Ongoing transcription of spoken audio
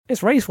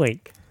It's race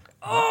week.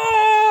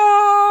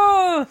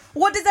 Oh!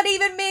 What does that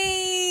even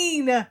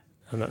mean?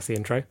 And that's the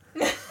intro.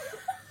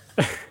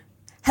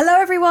 Hello,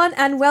 everyone,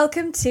 and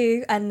welcome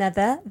to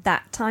another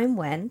That Time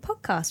When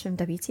podcast from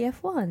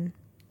WTF1.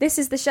 This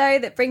is the show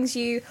that brings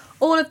you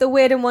all of the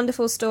weird and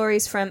wonderful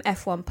stories from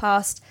F1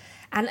 past.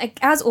 And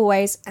as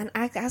always, I'm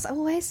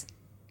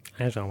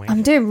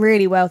doing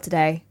really well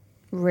today.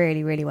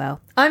 Really, really well.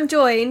 I'm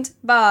joined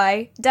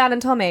by Dan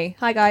and Tommy.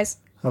 Hi, guys.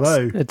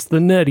 Hello. It's the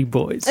Nerdy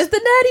Boys. It's the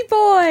Nerdy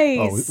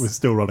Boys. Oh, we're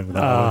still running with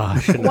that.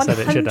 I shouldn't have said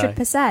it, should I?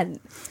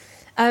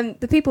 100%.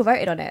 The people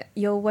voted on it.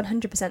 You're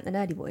 100% the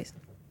Nerdy Boys.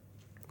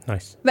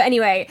 Nice. But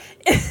anyway,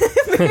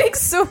 moving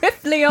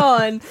swiftly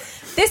on.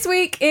 This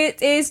week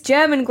it is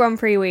German Grand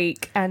Prix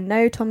week. And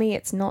no, Tommy,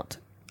 it's not.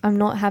 I'm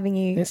not having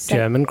you... It's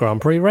German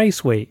Grand Prix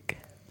race week.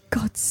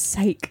 God's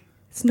sake.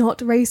 It's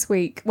not race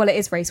week. Well, it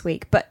is race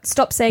week, but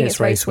stop saying it's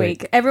race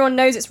week. Everyone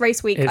knows it's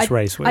race week. It's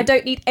race week. I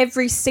don't need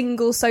every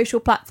single social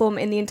platform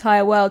in the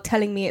entire world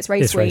telling me it's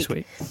race week. It's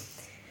race week.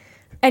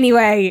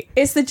 Anyway,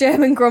 it's the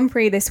German Grand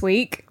Prix this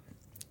week.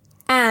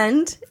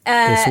 And...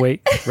 this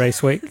week,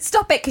 race week.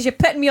 Stop it, because you're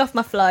putting me off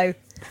my flow.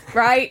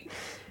 Right?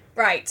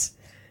 Right.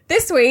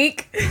 This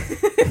week,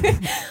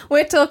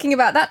 we're talking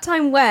about that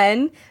time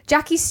when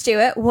Jackie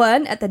Stewart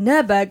won at the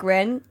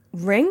Nürburgring.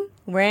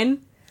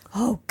 Ring?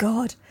 Oh,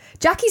 God.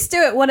 Jackie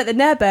Stewart won at the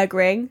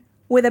Nürburgring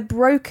with a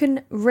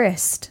broken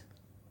wrist.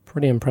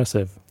 Pretty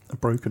impressive. A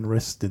broken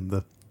wrist in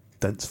the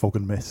dense fog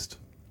and mist.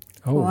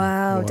 Oh,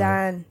 Wow,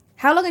 Dan.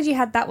 How long had you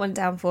had that one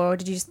down for, or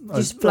did you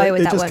just flow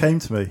with that one? It just came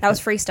to me. That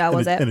was freestyle,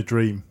 was it? In a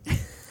dream.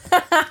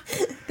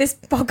 This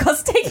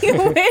podcast's taking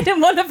a weird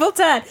and wonderful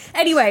turn.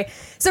 Anyway,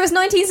 so it's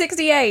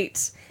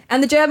 1968,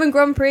 and the German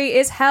Grand Prix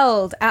is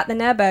held at the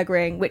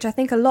Nürburgring, which I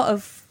think a lot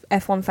of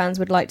F1 fans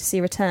would like to see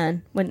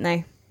return, wouldn't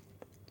they?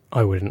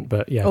 I wouldn't,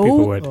 but yeah,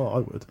 people would. Oh, I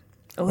would.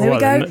 Oh, here we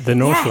go. The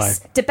Nordschleife. Yes,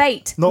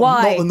 debate. Not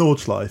Why? the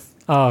Nordschleife.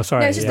 Oh,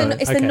 sorry. No, it's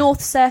just the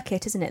North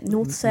Circuit, isn't it?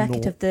 North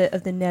Circuit of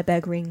the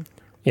Nürburgring.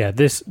 Yeah,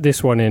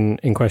 this one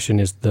in question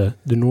is the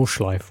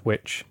Nordschleife,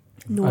 which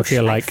I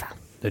feel like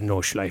the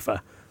Nordschleife,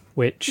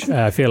 which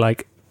I feel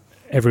like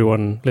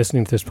everyone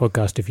listening to this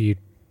podcast, if you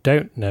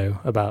don't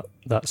know about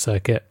that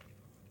circuit,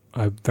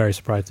 I'm very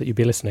surprised that you'd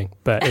be listening.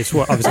 But it's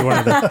obviously one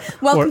of the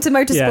Welcome to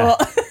motorsport.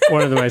 Yeah,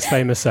 one of the most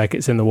famous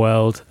circuits in the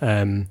world.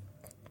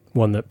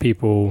 One that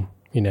people,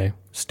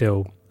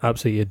 still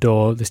absolutely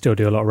adore. They still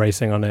do a lot of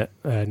racing on it.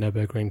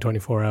 Nürburgring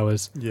 24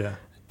 hours. Yeah.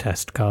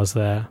 Test cars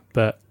there.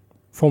 But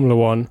Formula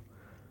One,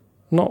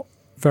 not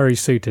very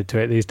suited to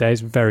it these days.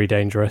 Very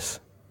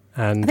dangerous.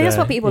 And I think that's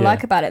what people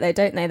like about it, though,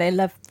 don't they? They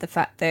love the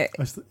fact that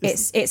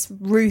it's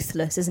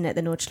ruthless, isn't it?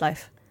 The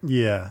Nordschleife.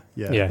 Yeah.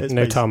 Yeah,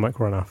 no tarmac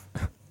runoff.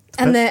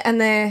 And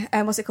the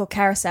what's it called?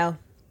 Carousel.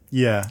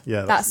 Yeah.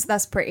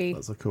 That's pretty.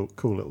 That's a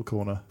cool little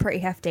corner. Pretty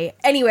hefty.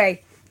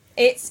 Anyway,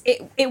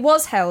 it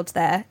was held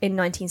there in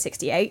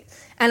 1968,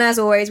 and as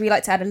always, we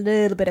like to add a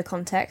little bit of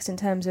context in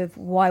terms of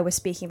why we're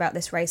speaking about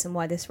this race and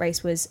why this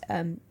race was.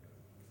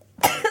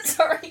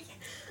 Sorry.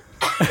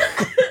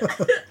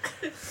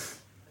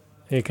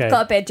 Okay.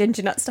 Got a bit of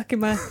ginger nut stuck in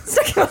my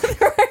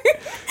throat.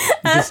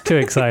 Just too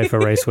excited for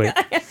race week.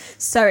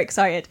 So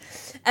excited.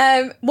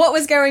 What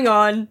was going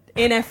on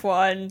in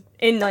F1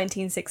 in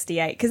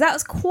 1968? Because that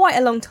was quite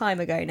a long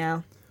time ago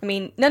now. I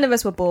mean, none of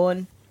us were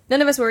born.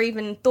 None of us were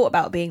even thought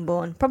about being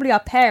born. Probably our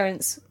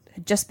parents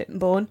had just been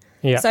born.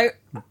 Yeah. So,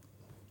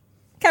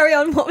 carry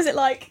on. What was it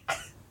like?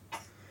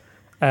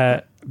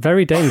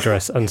 Very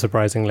dangerous,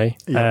 unsurprisingly.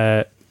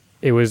 Yeah.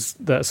 It was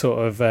that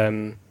sort of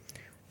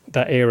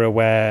that era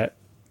where,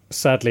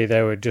 sadly,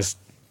 there were just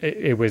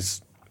it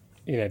was,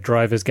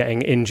 drivers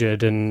getting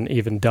injured and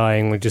even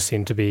dying would just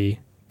seem to be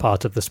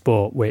part of the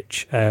sport.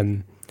 Which,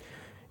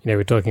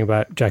 we're talking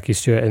about Jackie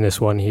Stewart in this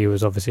one. He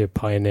was obviously a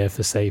pioneer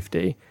for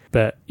safety.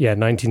 But yeah,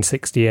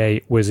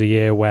 1968 was a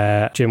year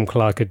where Jim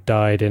Clark had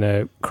died in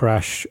a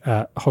crash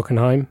at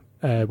Hockenheim,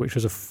 which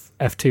was a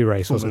F2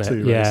 race, wasn't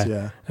it?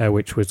 Yeah.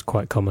 Which was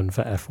quite common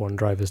for F1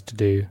 drivers to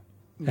do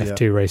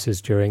F2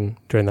 races during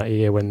that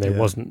year when there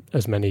wasn't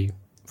as many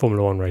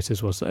Formula One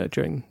races was there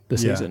during the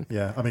season.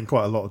 Yeah, I mean,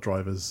 quite a lot of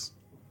drivers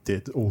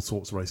did all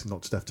sorts of racing,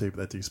 not just F2, but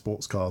they do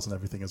sports cars and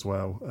everything as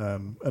well.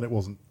 And it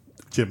wasn't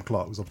Jim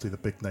Clark was obviously the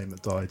big name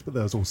that died, but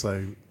there was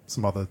also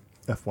some other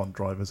F1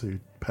 drivers who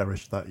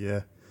perished that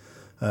year.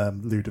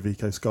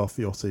 Ludovico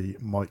Scarfiotti,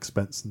 Mike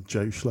Spence and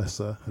Joe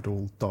Schlesser had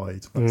all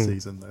died that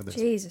season, and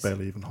it's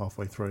barely even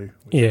halfway through,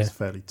 which is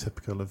fairly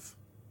typical of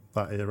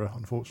that era,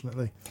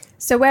 unfortunately.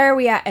 So where are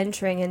we at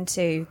entering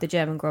into the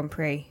German Grand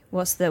Prix?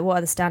 What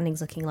are the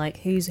standings looking like?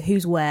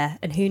 Who's where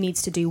and who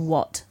needs to do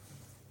what?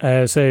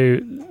 So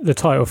the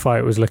title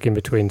fight was looking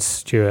between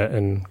Stewart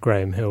and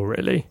Graham Hill,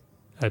 really,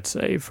 I'd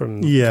say,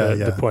 from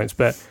the points.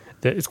 But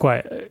it's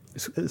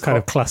kind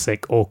of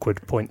classic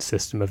awkward point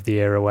system of the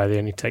era where they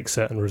only take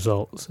certain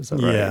results. Is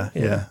that right?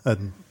 Yeah.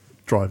 And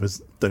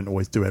drivers don't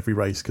always do every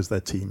race because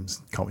their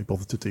teams can't be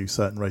bothered to do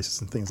certain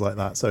races and things like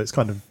that. So it's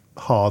kind of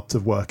hard to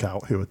work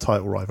out who a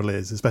title rival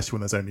is, especially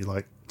when there's only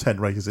like 10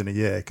 races in a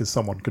year, because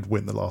someone could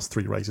win the last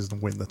 3 races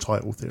and win the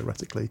title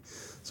theoretically,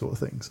 sort of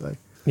thing. So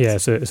Yeah,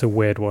 so it's a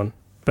weird one.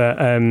 But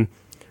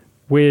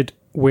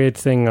weird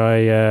thing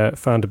I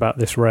found about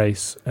this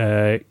race,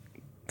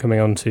 coming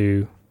on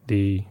to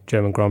the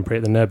German Grand Prix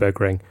at the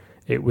Nürburgring,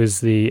 it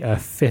was the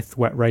fifth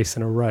wet race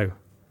in a row.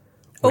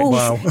 Oh,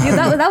 Wow.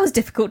 that was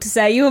difficult to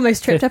say. You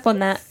almost tripped up on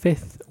that.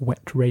 Fifth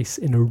wet race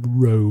in a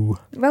row.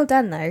 Well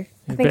done, though. I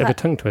A think bit of a like,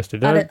 tongue twister.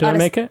 Did I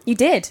make it? You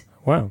did.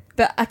 Wow.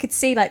 But I could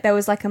see like there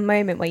was like a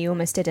moment where you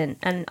almost didn't,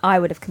 and I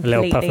would have A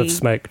completely little puff of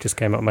smoke just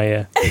came up my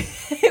ear.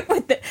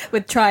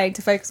 with trying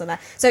to focus on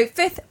that. So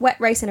fifth wet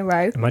race in a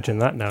row. Imagine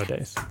that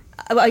nowadays.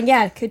 Well,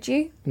 yeah, could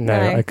you? No,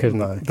 I couldn't.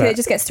 No. Could it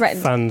just get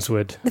threatened? Fans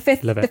would The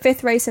fifth, love it. the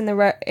fifth race in the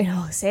row.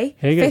 Oh, see,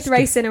 Here you go. fifth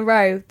race in a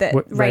row that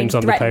Rain's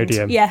on the threatened.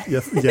 podium. Yeah.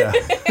 Yeah.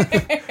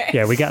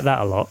 Yeah, we get that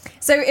a lot.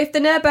 So if the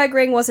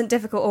Nürburgring wasn't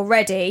difficult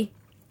already,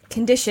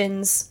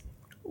 conditions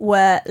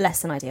were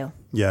less than ideal.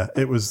 Yeah,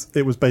 it was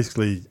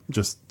basically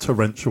just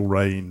torrential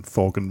rain,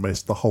 fog and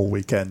mist the whole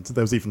weekend.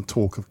 There was even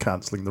talk of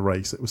cancelling the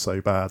race. It was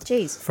so bad.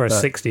 Jeez. For a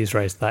 60s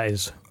race, that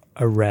is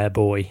a rare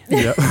boy.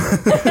 Yeah.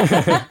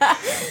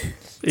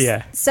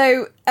 Yeah.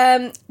 So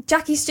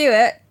Jackie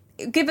Stewart,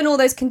 given all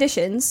those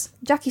conditions,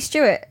 Jackie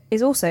Stewart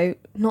is also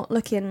not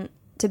looking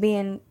to be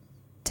in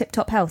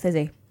tip-top health, is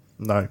he?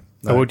 No.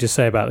 I will just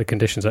say about the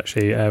conditions,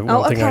 actually.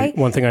 okay.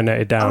 One thing I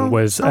noted down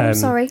was...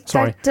 sorry.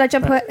 Sorry. Did I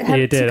jump ahead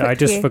You did. too I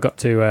just quickly? forgot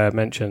to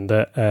mention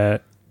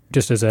that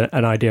just as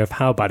an idea of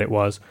how bad it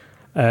was,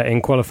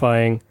 in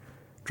qualifying,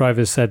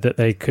 drivers said that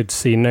they could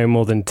see no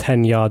more than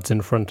 10 yards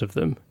in front of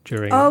them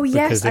during... Oh,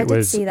 yes, because I it did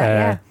was, see that,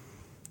 yeah.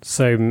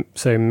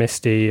 So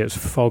misty, it was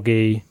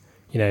foggy.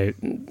 You know,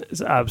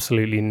 there's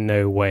absolutely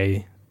no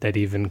way they'd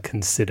even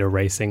consider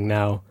racing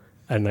now.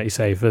 And like you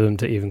say, for them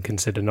to even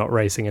consider not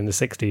racing in the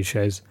 60s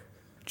shows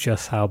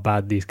just how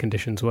bad these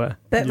conditions were.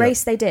 But Yeah.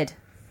 race they did.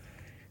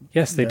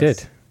 Yes, they Yes.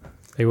 did.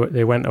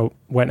 They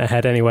went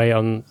ahead anyway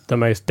on the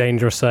most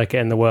dangerous circuit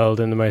in the world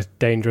and the most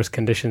dangerous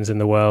conditions in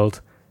the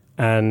world.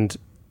 And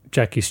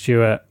Jackie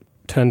Stewart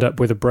turned up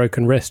with a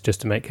broken wrist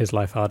just to make his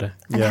life harder.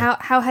 And Yeah.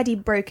 how had he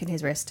broken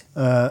his wrist?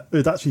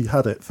 It actually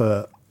had it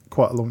for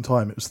quite a long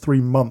time. It was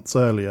 3 months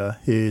earlier.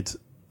 He'd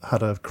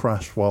had a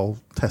crash while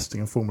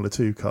testing a Formula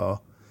 2 car.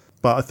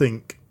 But I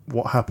think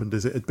what happened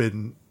is it had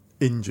been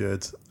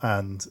injured,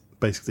 and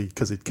basically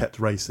because he'd kept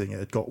racing, it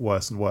had got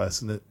worse and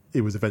worse, and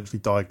it was eventually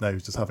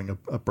diagnosed as having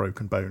a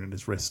broken bone in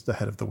his wrist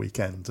ahead of the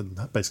weekend, and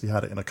basically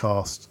had it in a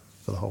cast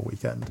for the whole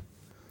weekend.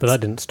 But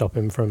that didn't stop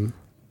him from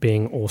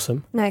being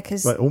awesome. No,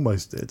 because Well, it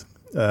almost did.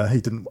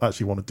 He didn't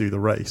actually want to do the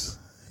race.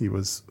 He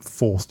was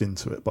forced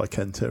into it by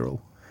Ken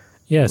Tyrrell.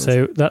 Yeah,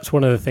 so that's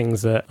one of the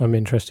things that I'm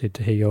interested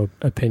to hear your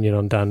opinion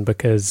on, Dan,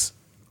 because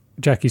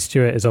Jackie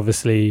Stewart is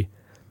obviously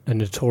a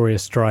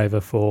notorious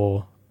driver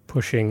for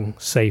pushing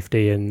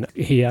safety, and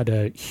he had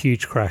a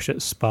huge crash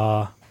at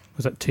Spa.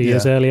 Was that 2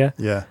 years earlier?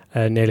 Yeah.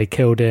 Nearly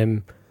killed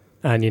him,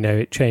 and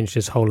it changed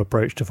his whole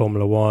approach to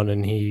Formula One.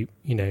 And he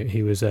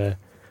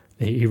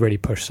really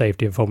pushed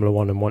safety in Formula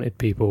One and wanted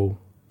people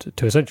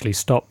to essentially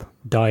stop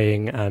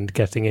dying and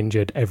getting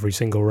injured every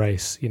single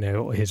race.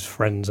 His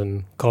friends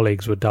and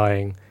colleagues were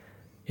dying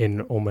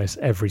in almost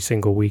every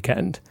single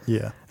weekend.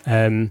 Yeah.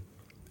 And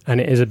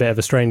it is a bit of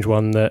a strange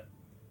one that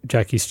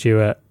Jackie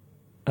Stewart,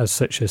 as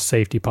such a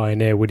safety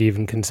pioneer, would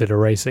even consider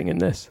racing in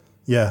this.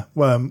 Yeah.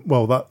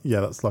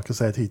 That's like I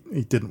said, he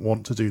didn't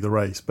want to do the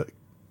race, but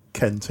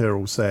Ken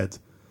Tyrrell said,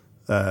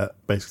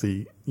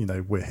 basically,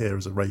 we're here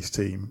as a race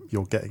team.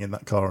 You're getting in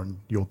that car and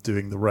you're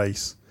doing the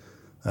race,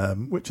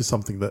 which is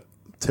something that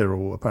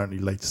Tyrrell apparently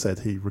later said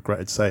he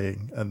regretted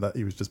saying, and that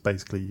he was just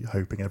basically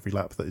hoping every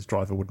lap that his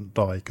driver wouldn't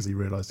die because he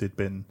realised he'd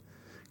been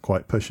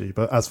quite pushy.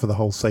 But as for the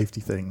whole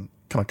safety thing,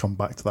 can I come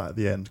back to that at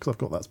the end? Because I've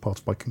got that as part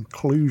of my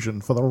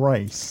conclusion for the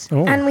race.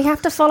 Oh, and we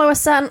have to follow a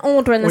certain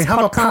order in this We have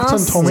podcast. a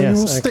pattern, Tommy. Yes,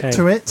 We'll stick okay.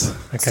 to it.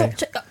 okay.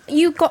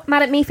 You got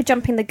mad at me for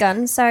jumping the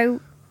gun,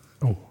 so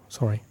Oh,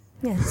 sorry.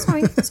 yeah,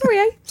 sorry, sorry.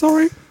 Eh?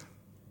 Sorry.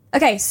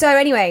 Okay, so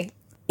anyway,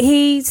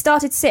 he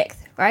started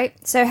sixth, right?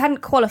 So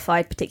hadn't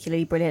qualified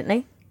particularly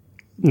brilliantly.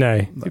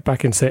 No,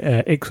 back in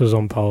Ix was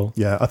on pole.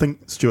 Yeah, I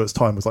think Stewart's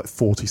time was like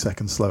 40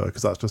 seconds slower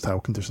because that's just how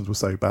conditions were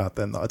so bad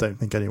then that I don't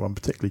think anyone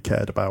particularly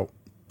cared about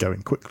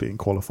going quickly and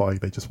qualifying.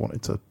 They just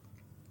wanted to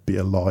be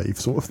alive,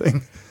 sort of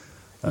thing.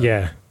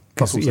 Yeah,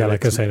 Plus because also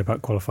like I Ix- said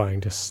about qualifying,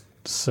 just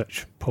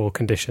such poor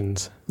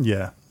conditions.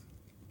 Yeah.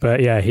 But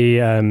yeah, he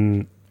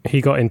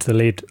got into the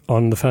lead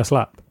on the first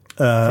lap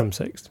from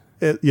sixth.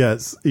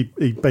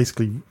 He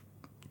basically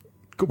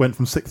went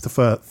from sixth to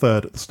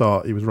third at the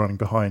start. He was running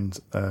behind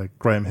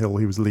Graham Hill,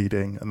 who was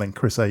leading, and then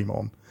Chris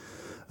Amon.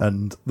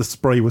 And the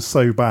spray was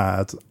so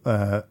bad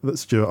that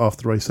Stewart,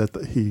 after the race, said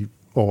that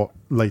or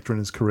later in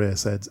his career,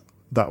 said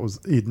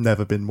he'd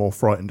never been more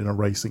frightened in a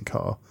racing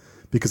car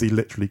because he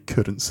literally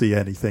couldn't see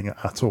anything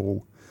at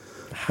all.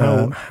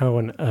 How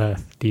on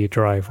earth do you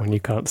drive when you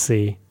can't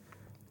see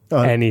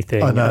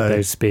anything I at know.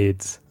 those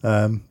speeds?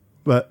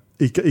 But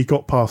he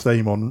got past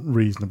Amon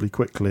reasonably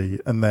quickly,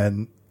 and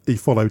then he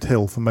followed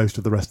Hill for most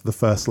of the rest of the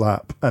first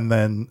lap. And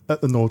then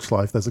at the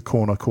Nordschleife, there's a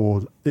corner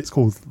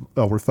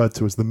referred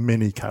to as the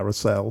mini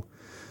carousel,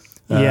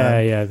 Yeah.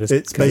 It's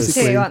 'cause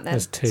basically- Two, aren't there?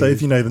 there's two. So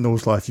if you know the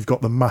Nordschleife, you've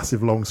got the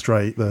massive long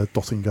straight, the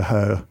Dottinger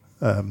Höhe,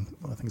 I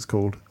think it's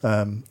called,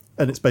 and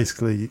it's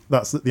basically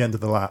that's at the end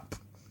of the lap,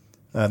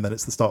 and then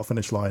it's the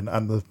start-finish line,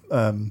 and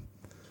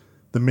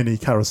the mini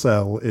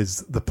carousel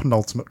is the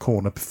penultimate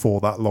corner before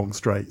that long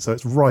straight, so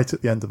it's right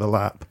at the end of the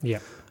lap. Yeah.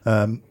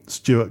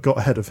 Stewart got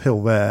ahead of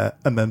Hill there,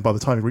 and then by the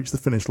time he reached the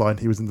finish line,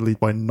 he was in the lead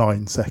by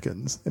 9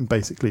 seconds in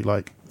basically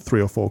like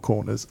 3 or 4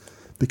 corners,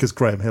 because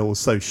Graham Hill was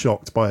so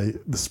shocked by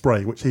the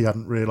spray, which he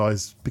hadn't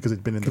realised because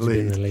he'd been in the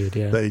lead,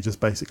 yeah. that he just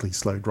basically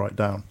slowed right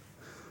down.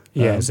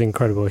 Yeah, it's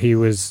incredible. He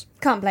was,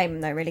 Can't blame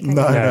him though, really. Can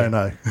No, you?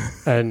 no.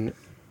 and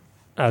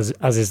as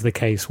is the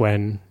case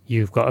when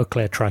you've got a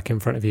clear track in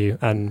front of you,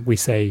 and we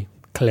say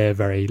clear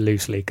very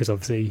loosely because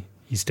obviously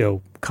you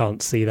still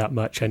can't see that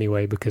much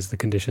anyway because the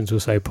conditions were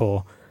so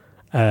poor.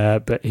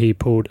 But he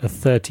pulled a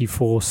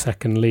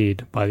 34-second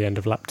lead by the end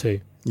of lap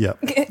 2, Yeah,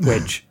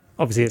 which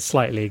obviously it's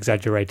slightly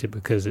exaggerated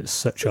because it's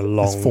such a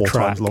long it's 4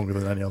 track. times longer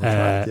than any other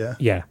track.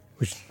 Yeah,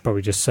 which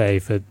probably just say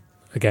for,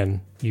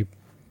 again, you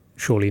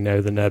surely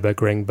know the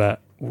Nürburgring, but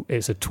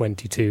it's a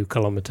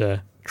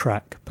 22-kilometre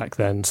track back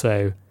then,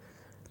 so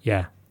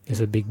yeah, it's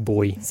a big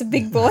boy. It's a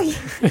big boy.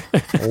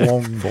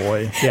 Long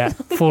boy. Yeah,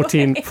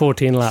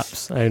 14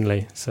 laps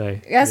only, so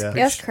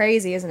That's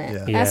crazy, isn't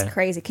it? Yeah. That's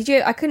crazy.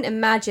 I couldn't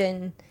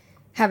imagine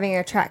having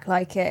a track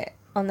like it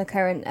on the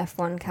current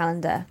F1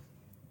 calendar.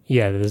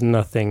 yeah, there's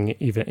nothing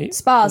even...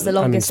 Spa's the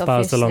longest, Spa's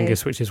obviously. the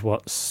longest, which is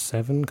what,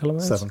 7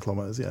 kilometres? 7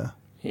 kilometres, yeah.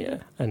 Yeah,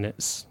 and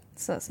it's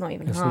So that's not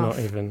even It's half. not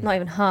even- Not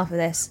even half of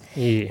this.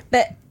 yeah,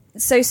 But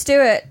so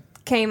Stewart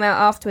came out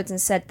afterwards and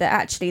said that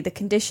actually the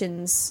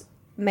conditions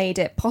made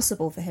it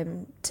possible for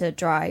him to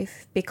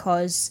drive,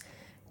 because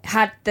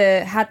had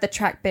the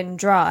track been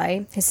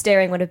dry, his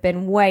steering would have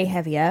been way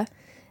heavier,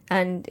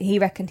 and he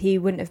reckoned he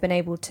wouldn't have been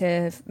able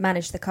to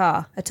manage the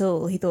car at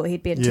all. He thought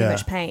he'd be in too Yeah.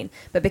 much pain.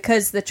 But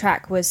because the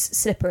track was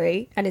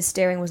slippery and his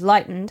steering was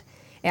lightened,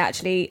 it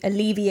actually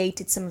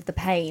alleviated some of the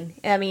pain.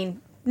 I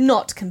mean,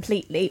 not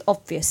completely,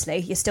 obviously.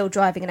 You're still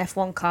driving an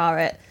F1 car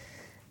at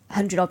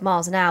 100 odd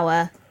miles an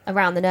hour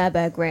around the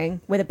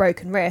Nürburgring with a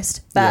broken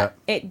wrist, but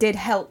it did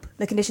help.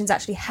 The conditions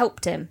actually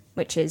helped him,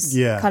 which is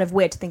kind of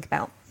weird to think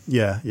about.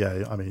 Yeah.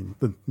 I mean,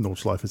 the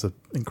Nordschleife is an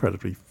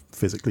incredibly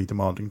physically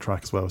demanding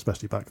track as well,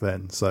 especially back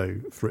then. So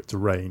for it to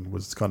rain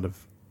was kind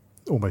of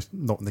almost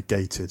not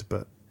negated,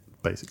 but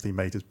basically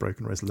made his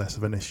broken wrist less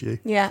of an issue.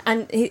 Yeah,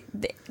 and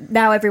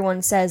now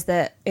everyone says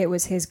that it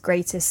was his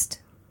greatest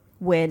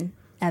win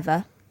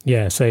ever.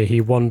 yeah. So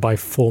he won by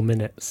 4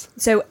 minutes.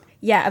 So,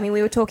 yeah, I mean,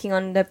 we were talking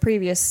on the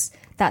previous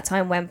That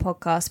Time When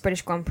podcast,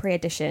 British Grand Prix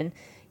edition,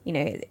 you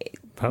know,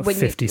 About when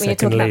 50 you're talking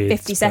second about leads,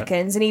 50 but-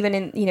 seconds, and even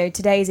in, you know,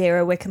 today's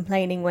era, we're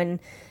complaining when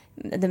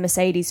the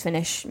Mercedes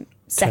finish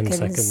seconds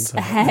seconds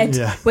ahead.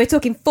 Yeah. We're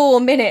talking 4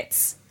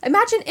 minutes.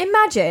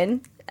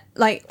 Imagine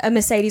like a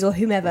Mercedes or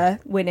whomever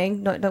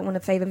winning. Don't want to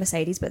favour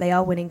Mercedes, but they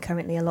are winning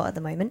currently a lot at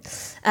the moment.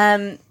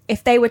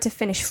 If they were to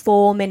finish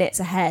 4 minutes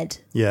ahead,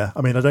 Yeah,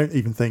 I mean, I don't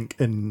even think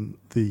in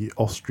the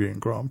Austrian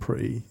Grand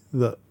Prix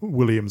that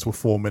Williams were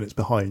 4 minutes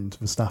behind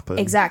Verstappen.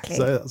 Exactly.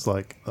 So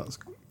that's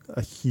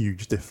a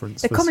huge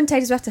difference. the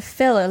commentators would have to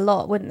fill a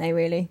lot, wouldn't they?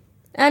 Really.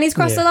 And he's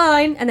crossed the Yeah.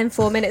 line, and then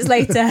 4 minutes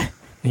later.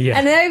 Yeah,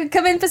 And then they would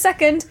come in for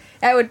second.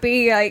 That would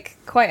be like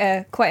quite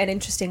an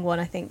interesting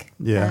one, I think.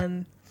 Yeah.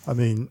 I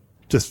mean,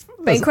 just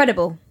But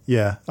incredible.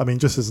 Yeah, I mean,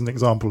 just as an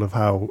example of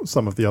how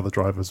some of the other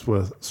drivers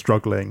were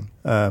struggling,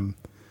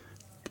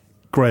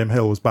 Graham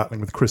Hill was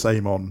battling with Chris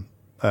Amon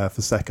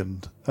for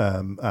second,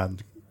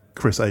 and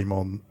Chris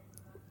Amon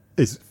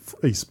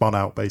he spun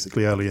out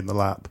basically early in the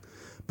lap,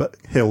 but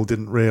Hill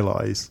didn't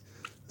realise,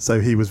 so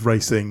he was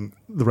racing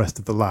the rest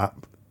of the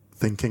lap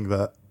thinking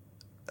that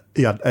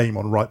he had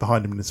Amon right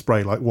behind him in the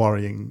spray, like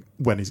worrying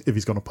if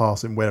he's going to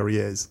pass him where he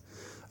is,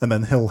 and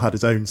then Hill had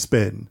his own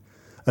spin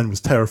and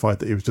was terrified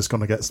that he was just going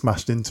to get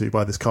smashed into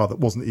by this car that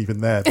wasn't even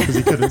there because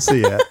he couldn't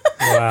see it.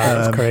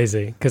 wow, that's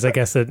crazy. Because I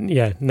guess that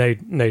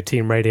no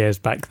team radios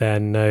back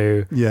then.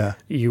 No, Yeah,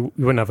 you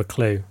wouldn't have a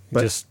clue. You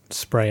But- just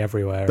spray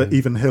everywhere. but and-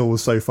 even Hill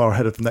was so far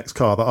ahead of the next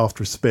car that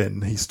after a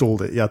spin, he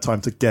stalled it. He had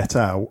time to get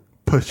out,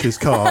 push his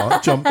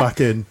car, jump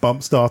back in,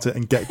 bump start it,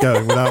 and get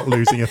going without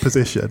losing a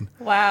position.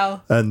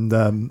 Wow.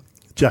 And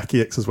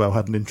Jackie Ickx as well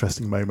had an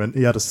interesting moment.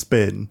 He had a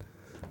spin,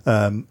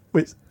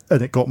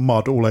 and it got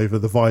mud all over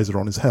the visor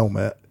on his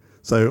helmet.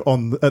 So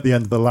at the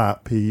end of the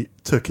lap, he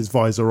took his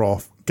visor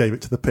off, gave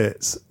it to the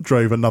pits,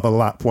 drove another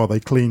lap while they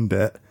cleaned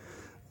it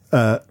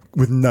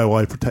with no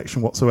eye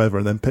protection whatsoever,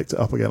 and then picked it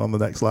up again on the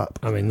next lap.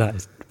 I mean, that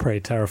is pretty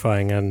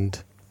terrifying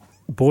and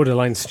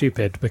borderline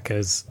stupid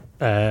because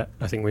I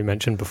think we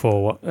mentioned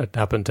before what had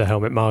happened to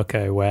Helmut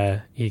Marko,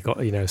 where he got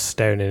a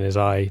stone in his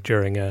eye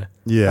during a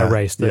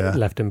race that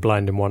left him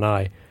blind in one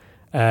eye.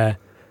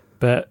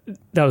 But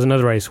that was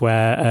another race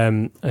where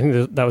I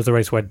think that was the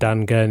race where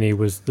Dan Gurney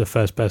was the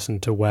first person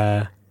to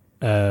wear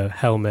a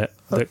helmet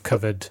that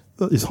covered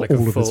It's like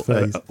all of his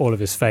face. all of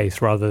his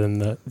face, rather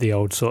than the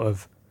old sort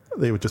of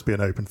It would just be an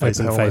open face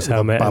Open helmet, face with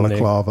helmet a and the-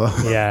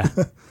 balaclava. yeah.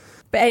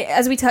 But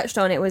as we touched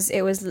on, it was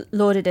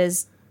lauded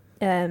as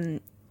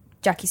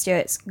Jackie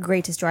Stewart's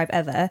greatest drive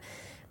ever.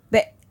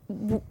 But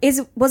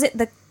was it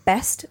the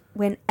best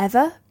win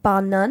ever,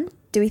 bar none,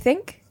 do we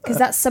think? Because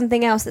that's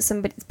something else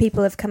that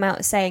people have come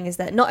out saying, is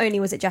that not only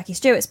was it Jackie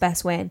Stewart's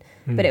best win,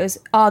 but it was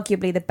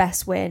arguably the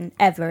best win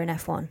ever in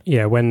F1.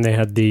 Yeah, when they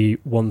had the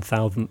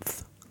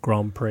 1000th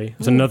Grand Prix. It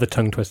was another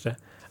tongue twister.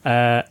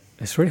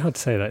 It's really hard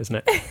to say that,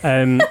 isn't it?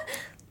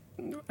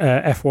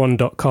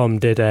 F1.com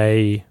did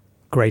a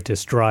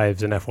greatest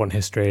drives in F1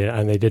 history,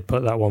 and they did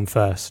put that one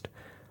first.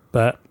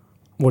 But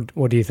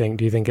what do you think?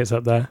 Do you think it's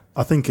up there?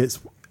 I think it's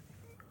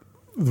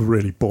a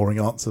really boring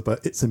answer,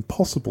 but it's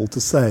impossible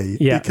to say.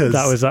 Yeah, because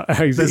that was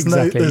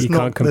exactly. You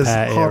can't compare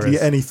there's hardly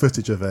eras. any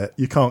footage of it.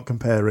 You can't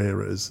compare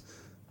eras.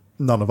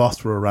 None of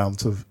us were around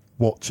to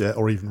watch it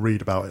or even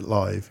read about it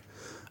live.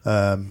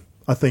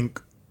 I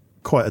think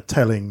quite a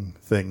telling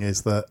thing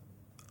is that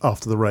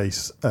after the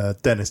race,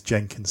 Dennis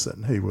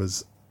Jenkinson, who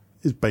is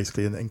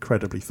basically an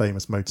incredibly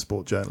famous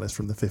motorsport journalist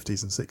from the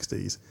 50s and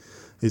 60s,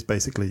 is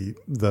basically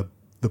the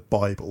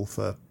Bible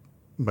for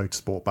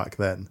motorsport back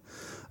then.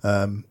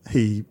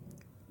 He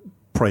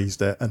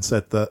praised it and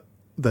said that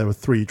there were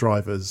 3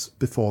 drivers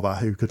before that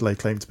who could lay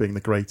claim to being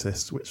the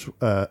greatest, which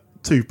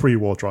 2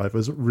 pre-war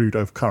drivers,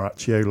 Rudolf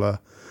Caracciola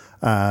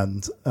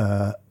and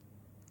Bernd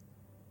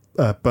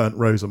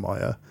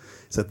Rosemeyer.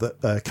 Said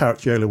that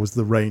Caracciola was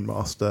the rain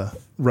master,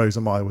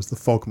 Rosemeyer was the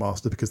fog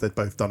master, because they'd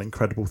both done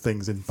incredible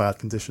things in bad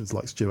conditions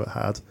like Stewart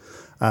had.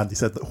 And he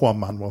said that Juan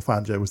Manuel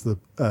Fangio was the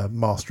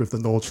master of the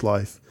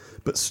Nordschleife,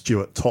 but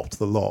Stewart topped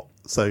the lot.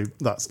 So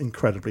that's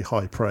incredibly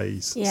high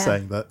praise,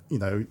 saying that,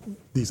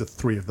 these are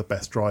 3 of the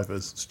best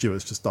drivers.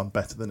 Stewart's just done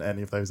better than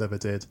any of those ever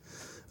did.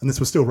 And this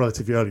was still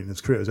relatively early in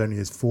his career. It was only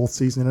his 4th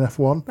season in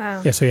F1.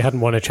 Wow. Yeah, so he hadn't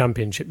won a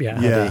championship yet,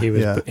 had he?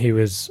 Yeah. He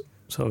was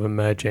sort of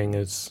emerging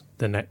as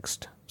the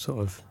next sort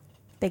of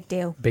Big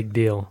deal. big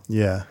deal.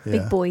 Yeah.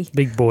 Big boy.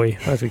 Big boy,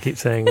 as we keep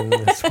saying in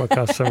this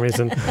podcast for some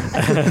reason.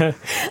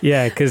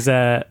 Yeah, because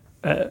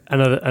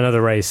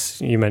another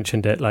race, you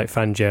mentioned it, like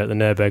Fangio at the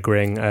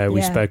Nürburgring.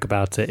 We spoke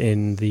about it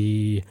in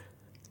the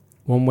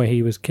one where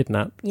he was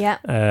kidnapped. Yeah.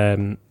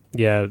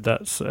 Yeah,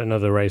 that's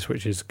another race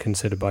which is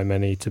considered by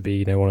many to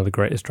be, one of the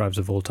greatest drives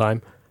of all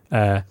time.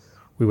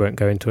 We won't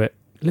go into it.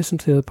 Listen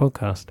to the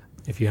podcast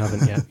if you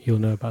haven't yet. You'll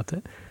know about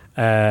it.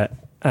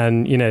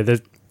 And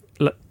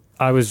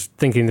I was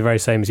thinking the very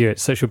same as you.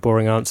 It's such a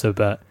boring answer,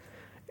 but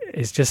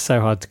it's just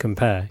so hard to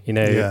compare.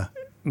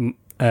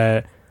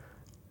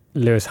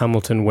 Lewis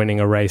Hamilton winning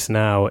a race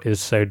now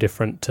is so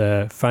different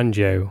to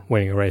Fangio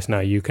winning a race now.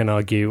 You can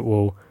argue,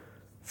 well,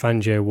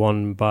 Fangio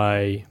won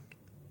by,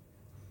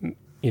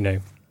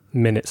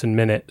 minutes and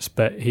minutes,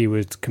 but he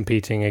was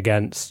competing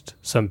against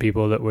some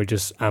people that were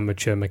just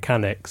amateur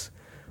mechanics.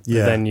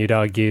 Yeah. But then you'd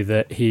argue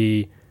that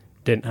he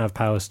didn't have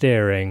power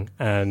steering,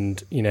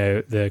 and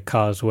the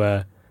cars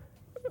were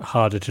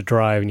harder to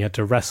drive and you had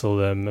to wrestle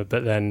them,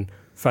 but then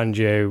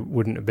Fangio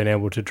wouldn't have been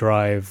able to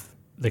drive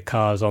the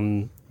cars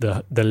on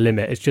the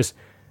limit. It's just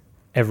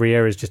every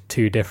era is just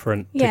too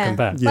different to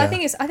compare. But I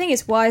think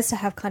it's wise to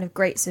have kind of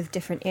greats of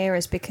different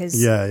eras,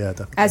 because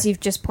definitely. As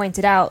you've just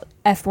pointed out,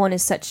 F1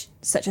 is such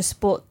a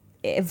sport.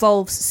 It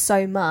evolves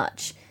so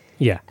much,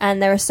 and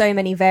there are so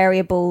many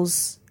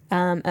variables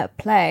at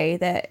play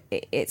that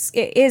it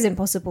is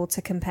impossible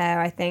to compare,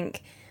 I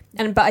think.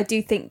 But I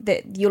do think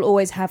that you'll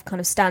always have kind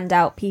of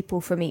standout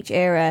people from each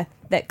era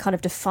that kind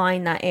of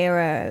define that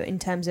era in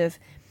terms of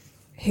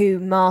who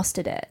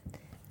mastered it.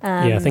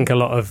 I think a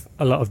lot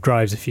of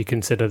drives, if you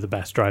consider the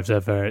best drives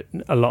ever,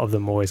 a lot of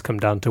them always come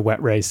down to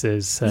wet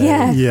races. Funny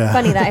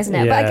that, isn't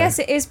it? But I guess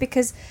it is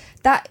because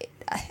that.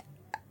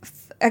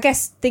 I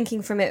guess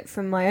thinking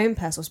from my own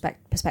personal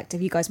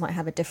perspective, you guys might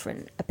have a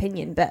different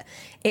opinion, but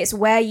it's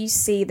where you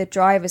see the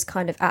drivers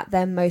kind of at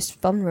their most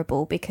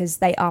vulnerable, because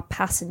they are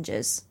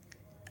passengers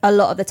a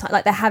lot of the time.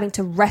 Like, they're having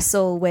to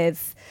wrestle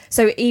with.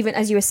 So even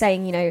as you were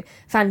saying,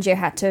 Fangio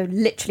had to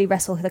literally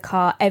wrestle with the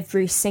car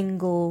every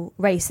single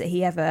race that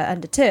he ever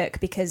undertook,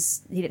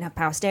 because he didn't have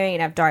power steering, he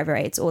didn't have driver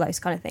aids, all those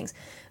kind of things.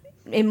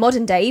 In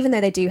modern day, even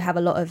though they do have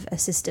a lot of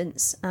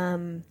assistance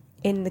in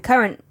the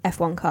current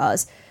F1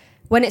 cars,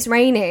 when it's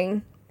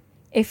raining,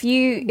 if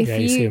you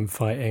see him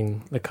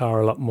fighting the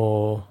car a lot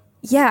more.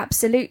 Yeah,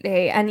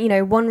 absolutely.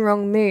 And one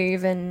wrong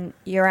move and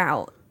you're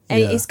out.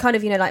 It's kind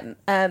of like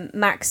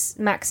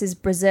Max's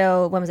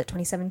Brazil. When was it?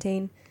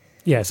 2017.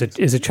 Yeah, so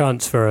it's a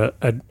chance for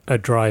a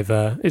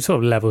driver. It sort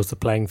of levels the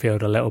playing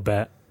field a little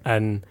bit,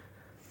 and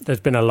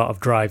there's been a lot of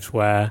drives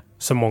where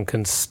someone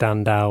can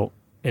stand out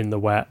in the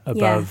wet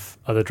above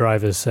other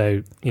drivers.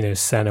 So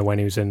Senna, when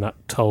he was in that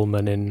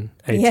Tolman in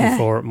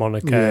 '84 at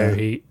Monaco,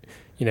 he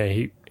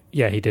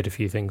did a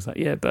few things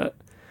but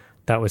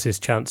that was his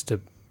chance to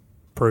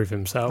prove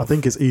himself. I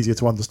think it's easier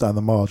to understand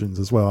the margins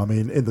as well. I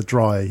mean, in the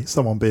dry,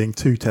 someone being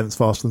 0.2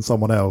 faster than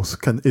someone else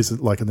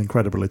isn't like an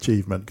incredible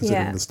achievement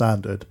considering the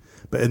standard.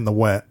 But in the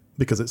wet,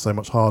 because it's so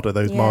much harder,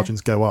 those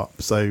margins go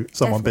up. So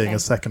someone being a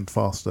second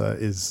faster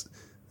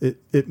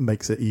it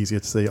makes it easier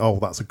to see,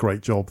 that's a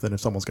great job, than if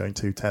someone's going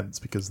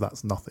 0.2, because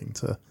that's nothing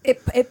to.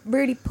 It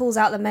really pulls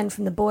out the men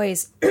from the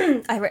boys,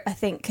 I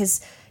think,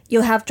 because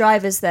you'll have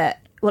drivers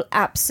that will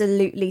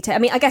absolutely take. I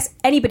mean, I guess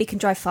anybody can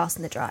drive fast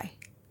in the dry,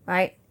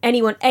 right?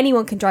 Anyone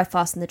can drive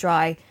fast in the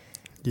dry.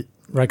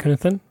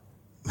 Raikkonen?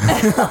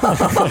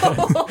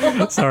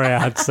 Sorry, I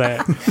had to say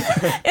it.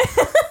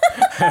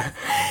 I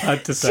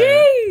had to say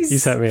it. Jeez. You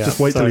set me up. Just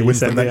wait till Sorry, he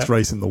wins you the set me next up.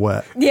 race in the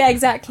wet. Yeah,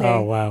 exactly.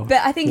 Oh, wow.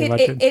 But I think Can you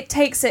it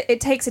imagine?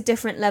 takes a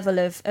different level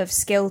of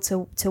skill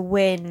to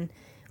win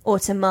or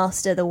to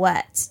master the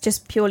wet,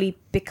 just purely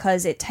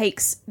because it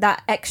takes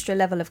that extra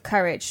level of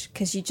courage,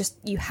 because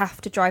you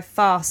have to drive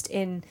fast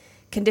in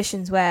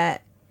conditions where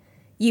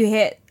you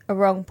hit a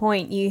wrong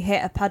point, you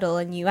hit a puddle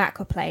and you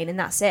aquaplane, and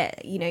that's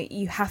it. You know,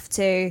 you have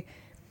to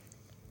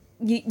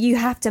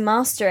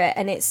master it.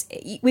 And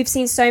we've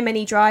seen so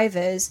many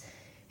drivers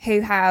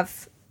who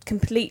have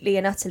completely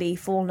and utterly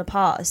fallen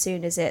apart as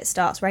soon as it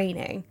starts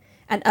raining,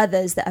 and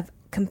others that have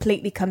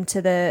completely come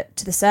to the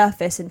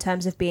surface in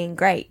terms of being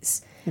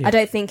greats. Yeah. I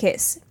don't think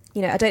it's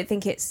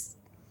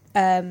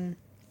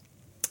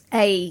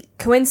a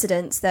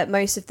coincidence that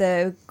most of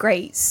the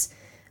greats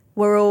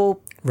were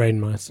all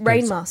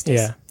Rainmasters.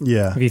 Yeah.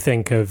 Yeah. If you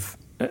think of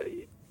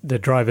the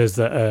drivers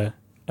that are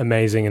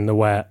amazing in the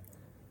wet,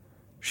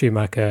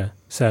 Schumacher,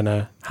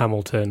 Senna,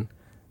 Hamilton,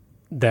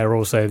 they're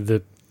also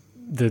the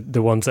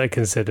ones that are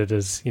considered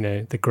as, you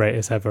know, the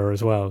greatest ever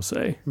as well.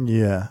 So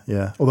Yeah.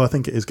 Although I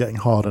think it is getting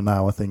harder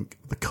now. I think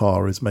the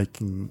car is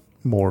making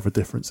more of a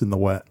difference in the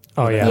wet.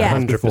 oh than yeah, Yeah.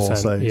 100%. before.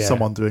 So yeah.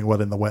 someone doing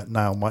well in the wet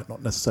now might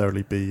not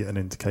necessarily be an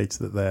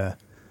indicator that they're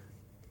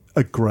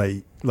a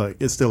great. Like,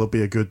 it still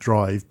be a good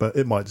drive, but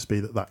it might just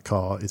be that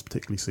car is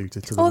particularly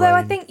suited to the Although rain.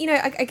 I think, you know,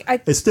 I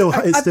It's still.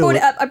 brought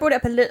it up. I brought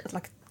it up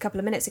like a couple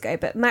of minutes ago.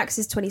 But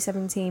Max's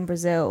 2017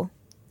 Brazil,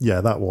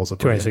 Yeah, that was a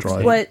brilliant 2016.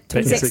 drive. well,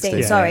 2016, 2016.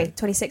 yeah. Sorry,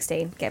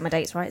 2016. Getting my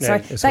dates right. Yeah, Sorry.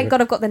 it's Thank all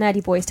God I've got the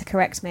nerdy boys to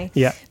correct me.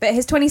 Yeah. But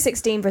his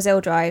 2016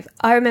 Brazil drive,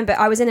 I remember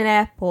I was in an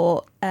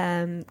airport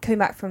coming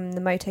back from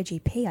the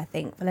MotoGP, I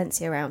think,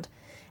 Valencia round,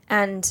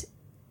 and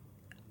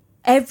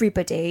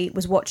everybody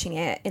was watching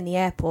it in the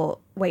airport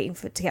waiting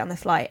to get on their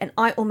flight, and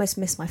I almost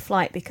missed my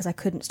flight because I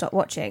couldn't stop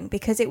watching,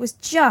 because it was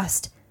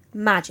just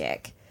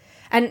magic.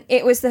 And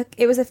it was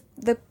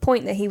the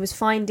point that he was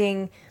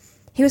finding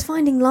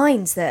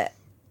lines that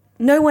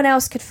no one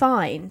else could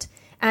find,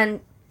 and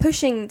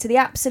pushing to the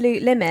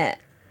absolute limit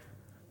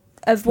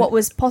of what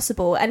was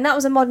possible. And that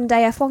was a modern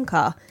day F1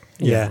 car.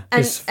 Yeah.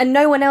 And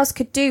no one else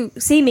could do,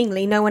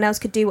 seemingly no one else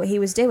could do what he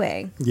was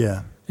doing.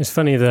 Yeah. It's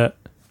funny that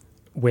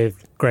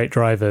with great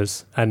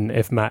drivers, and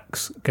if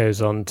Max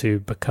goes on to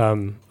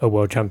become a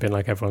world champion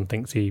like everyone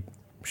thinks he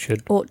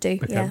should Ought to,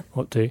 become, yeah.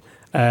 ought to,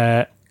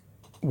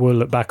 we'll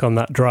look back on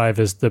that drive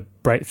as the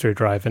breakthrough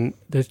drive, and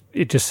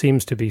it just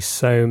seems to be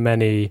so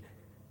many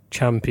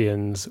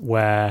champions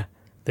where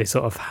they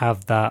sort of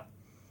have that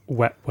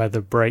wet weather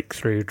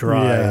breakthrough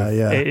drive.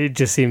 Yeah. It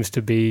just seems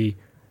to be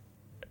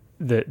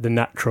the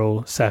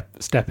natural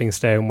stepping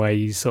stone, where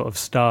you sort of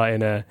start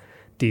in a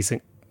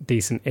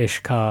decent-ish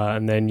car,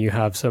 and then you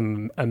have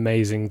some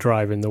amazing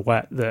drive in the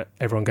wet that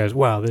everyone goes,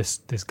 wow, this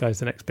guy's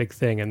the next big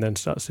thing, and then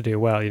starts to do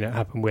well. You know, it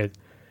happened with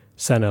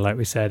Senna, like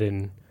we said,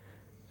 in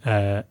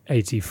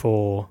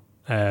 84,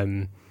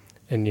 and,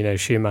 you know,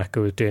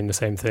 Schumacher was doing the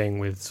same thing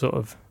with sort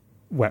of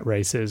wet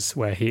races,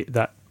 where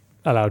that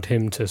allowed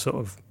him to sort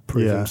of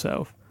prove Yeah.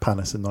 himself.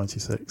 Panis in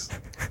 '96.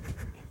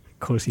 Of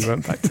course, he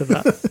went back to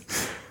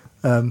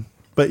that.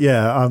 But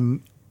yeah,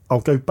 I'll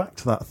go back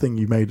to that thing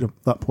you made,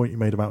 that point you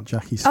made about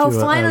Jackie Stewart.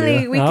 Oh, finally,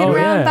 earlier. we can Oh,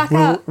 round yeah. back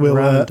up. We'll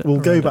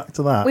Round go it. back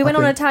to that. We went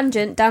I on a think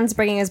tangent. Dan's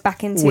bringing us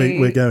back into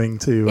we're going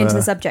to into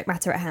the subject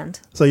matter at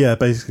hand. So yeah,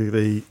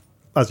 basically,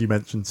 as you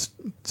mentioned,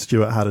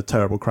 Stewart had a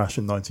terrible crash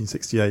in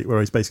 1968 where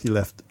he's basically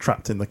left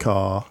trapped in the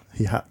car.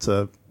 He had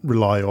to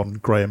rely on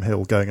Graham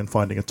Hill going and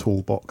finding a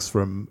toolbox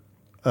from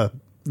a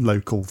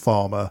local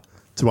farmer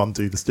to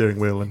undo the steering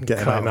wheel and get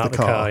him out of the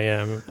car.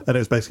 Yeah. And it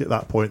was basically at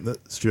that point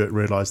that Stewart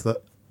realised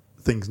that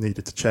things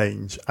needed to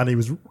change, and he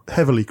was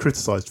heavily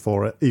criticised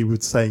for it. He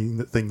was saying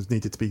that things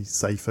needed to be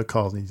safer,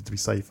 cars needed to be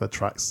safer,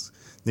 tracks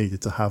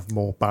needed to have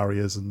more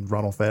barriers and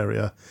runoff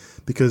area,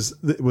 because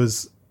it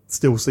was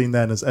still seen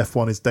then as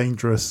F1 is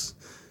dangerous.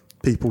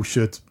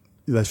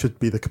 There should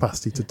be the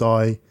capacity to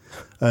die,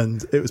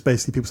 and it was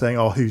basically people saying,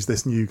 "Oh, who's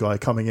this new guy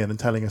coming in and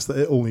telling us that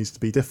it all needs to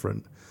be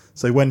different?"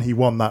 So when he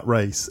won that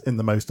race in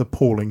the most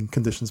appalling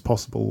conditions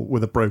possible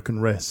with a broken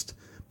wrist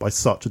by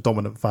such a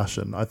dominant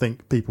fashion, I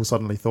think people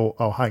suddenly thought,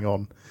 oh, hang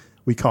on,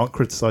 we can't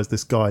criticise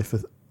this guy for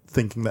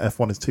thinking that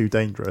F1 is too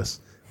dangerous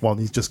while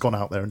he's just gone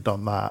out there and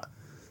done that.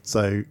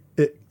 So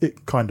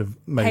it kind of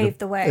Paved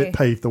the way. It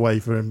paved the way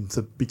for him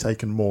to be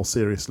taken more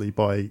seriously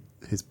by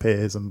his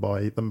peers and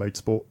by the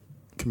motorsport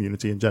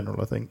community in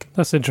general, I think.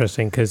 That's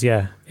interesting, because,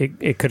 yeah,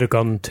 it could have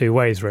gone two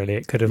ways, really.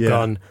 It could have Yeah.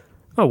 gone,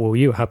 oh, well,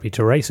 you were happy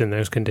to race in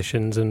those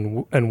conditions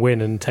and win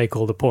and take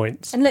all the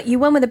points. And look, you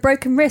won with a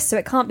broken wrist, so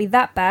it can't be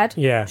that bad.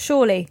 Yeah.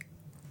 Surely.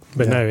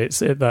 But Yeah.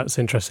 no, that's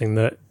interesting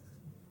that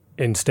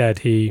instead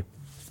he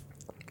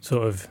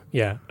sort of,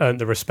 earned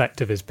the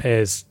respect of his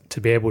peers to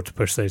be able to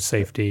push those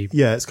safety.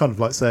 Yeah, it's kind of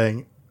like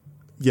saying,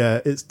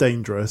 yeah, it's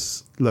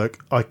dangerous. Look,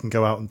 I can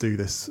go out and do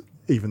this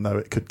even though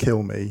it could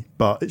kill me.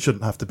 But it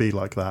shouldn't have to be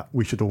like that.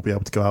 We should all be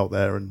able to go out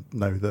there and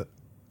know that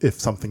if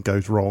something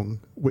goes wrong,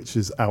 which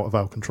is out of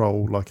our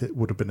control, like it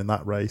would have been in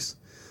that race,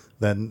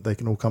 then they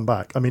can all come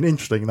back. I mean,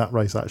 interesting, in that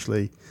race,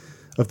 actually,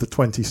 of the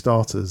 20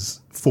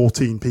 starters,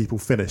 14 people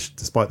finished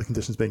despite the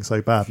conditions being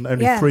so bad, and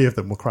only 3 of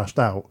them were crashed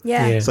out.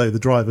 Yeah. So the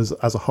drivers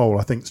as a whole,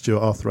 I think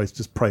Stuart after the race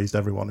just praised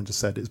everyone and just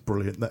said it's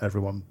brilliant that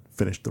everyone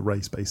finished the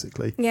race,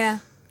 basically. Yeah.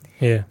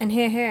 Yeah. And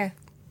here,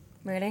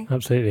 really.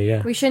 Absolutely,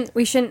 yeah. We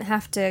shouldn't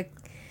have to,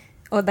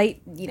 or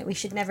we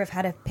should never have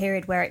had a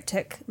period where it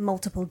took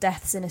multiple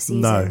deaths in a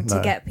season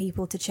to get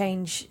people to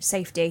change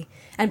safety.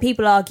 And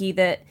people argue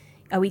that,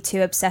 are we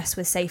too obsessed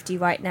with safety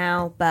right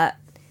now? But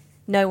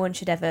no one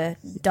should ever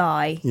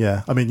die.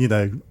 Yeah, I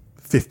mean,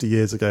 50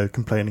 years ago,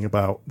 complaining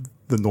about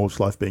the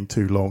Nordschleife being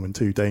too long and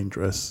too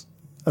dangerous,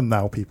 and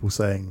now people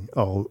saying,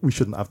 "Oh, we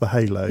shouldn't have the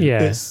halo."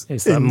 Yeah, it's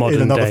that modern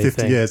in another day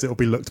 50 thing. years, it will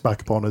be looked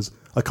back upon as,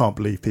 "I can't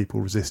believe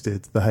people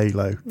resisted the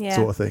halo,"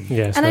 sort of thing.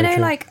 Yeah, and I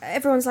know, like,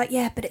 everyone's like,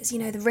 "Yeah, but it's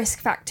the risk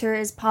factor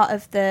is part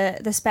of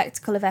the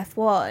spectacle of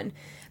F1."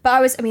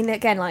 But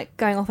again, like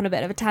going off on a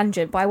bit of a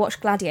tangent, but I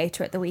watched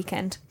Gladiator at the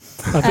weekend.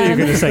 I thought you were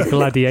going to say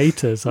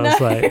Gladiators. I was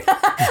like,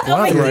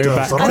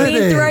 Gladiators, I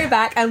mean,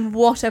 throwback, and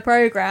what a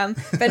program!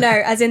 But no,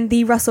 as in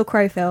the Russell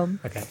Crowe film.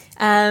 Okay.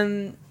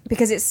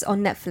 Because it's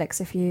on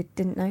Netflix. If you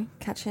didn't know,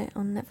 catch it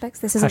on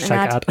Netflix. This isn't Hashtag an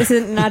ad. ad. This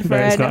isn't an ad for No,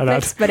 it's not an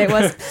Netflix, ad. but it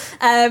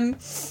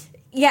was.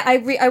 Yeah,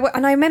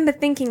 I remember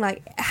thinking,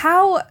 like,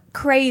 how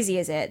crazy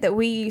is it that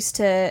we used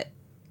to,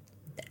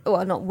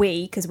 well, not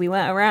we because we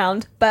weren't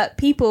around, but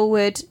people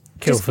would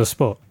Kill for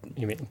sport,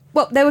 you mean?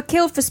 Well, they were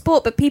killed for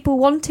sport, but people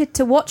wanted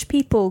to watch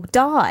people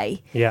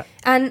die. Yeah.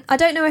 And I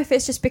don't know if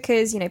it's just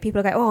because,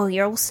 people go, "Oh,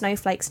 you're all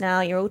snowflakes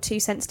now, you're all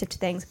too sensitive to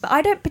things." But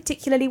I don't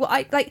particularly,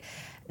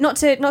 not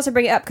to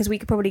bring it up because we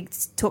could probably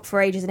talk for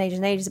ages and ages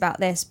and ages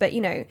about this, but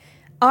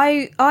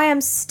I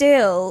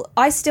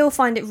still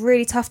find it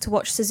really tough to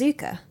watch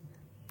Suzuka.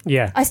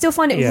 Yeah. I still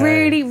find it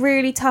really,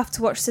 really tough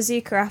to watch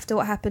Suzuka after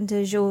what happened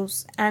to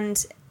Jules,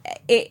 and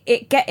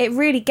it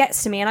really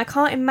gets to me, and I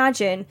can't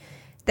imagine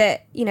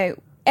that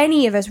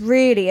any of us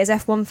really as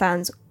F1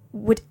 fans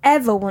would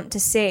ever want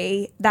to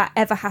see that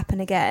ever happen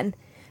again.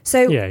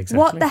 So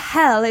what the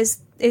hell is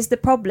the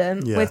problem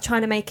with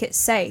trying to make it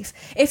safe?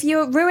 If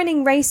you're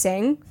ruining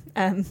racing,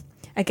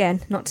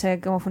 again, not to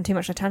go off on too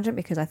much of a tangent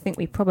because I think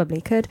we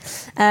probably could,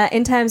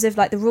 in terms of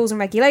like the rules and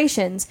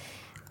regulations,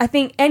 I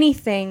think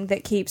anything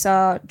that keeps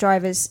our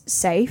drivers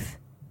safe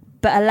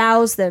but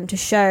allows them to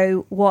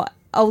show what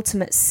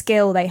ultimate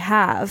skill they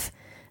have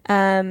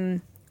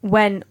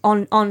when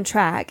on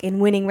track in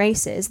winning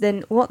races,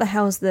 then what the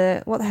hell's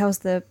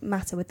the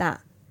matter with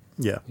that?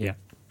 Yeah.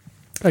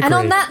 Agreed. And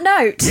on that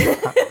note,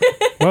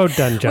 well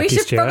done, Jackie we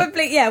should Stewart.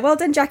 probably well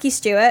done, Jackie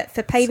Stewart,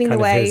 for paving the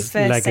way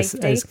for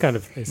safety. It's kind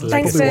of his Thanks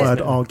legacy. Probably for- why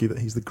I'd argue that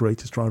he's the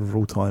greatest driver of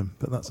all time,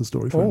 but that's a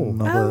story for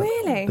another Oh,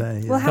 really?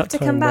 day. We'll have That to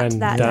time come back to when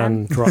that, Dan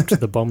Dan. dropped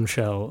the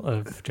bombshell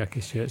of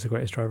Jackie Stewart's the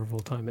greatest driver of all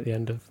time at the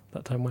end of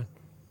that time when.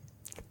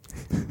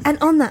 And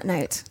on that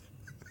note,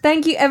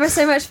 thank you ever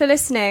so much for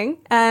listening.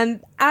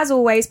 As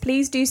always,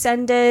 please do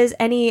send us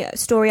any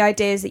story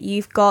ideas that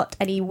you've got,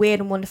 any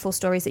weird and wonderful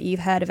stories that you've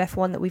heard of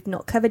F1 that we've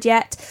not covered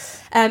yet.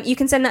 You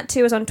can send that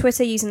to us on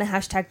Twitter using the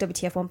hashtag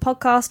WTF1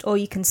 podcast, or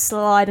you can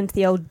slide into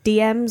the old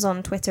DMs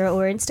on Twitter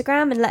or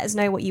Instagram and let us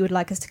know what you would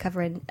like us to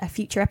cover in a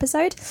future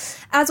episode.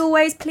 As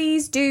always,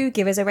 please do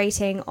give us a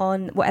rating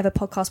on whatever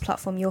podcast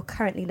platform you're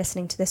currently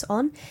listening to this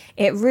on.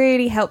 It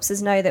really helps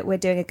us know that we're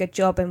doing a good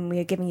job and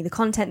we're giving you the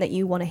content that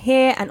you want to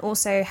hear, and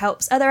also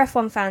helps other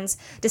F1 fans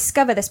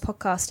discover this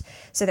podcast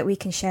so that we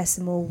can share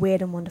some more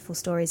weird and wonderful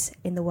stories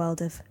in the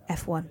world of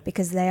F1,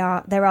 because there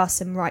are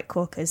some right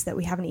corkers that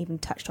we haven't even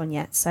touched on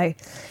yet. So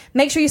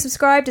make sure you're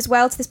subscribed as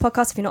well to this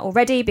podcast if you're not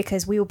already,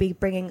 because we will be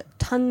bringing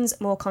tons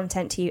more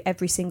content to you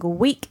every single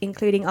week,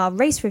 including our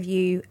race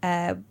review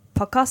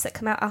podcasts that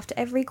come out after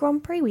every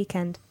Grand Prix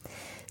weekend.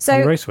 So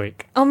On race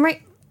week.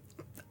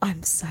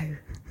 I'm so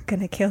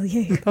gonna kill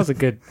you. That was a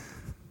good,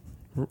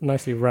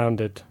 nicely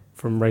rounded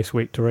from race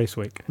week to race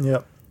week.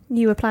 Yep.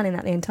 You were planning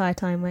that the entire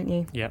time, weren't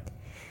you? Yep.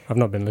 I've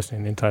not been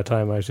listening the entire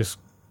time. I was just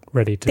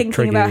ready to Thinking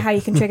trigger about you. how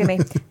you can trigger me.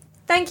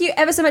 Thank you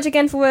ever so much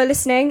again for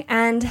listening,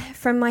 and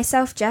from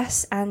myself,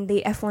 Jess, and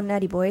the F1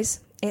 Nerdy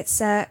Boys, it's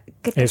good.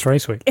 It's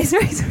race week. It's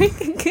race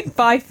week.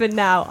 Goodbye for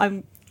now.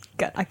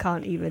 I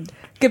can't even.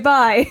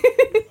 Goodbye.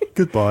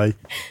 Goodbye.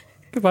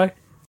 Goodbye.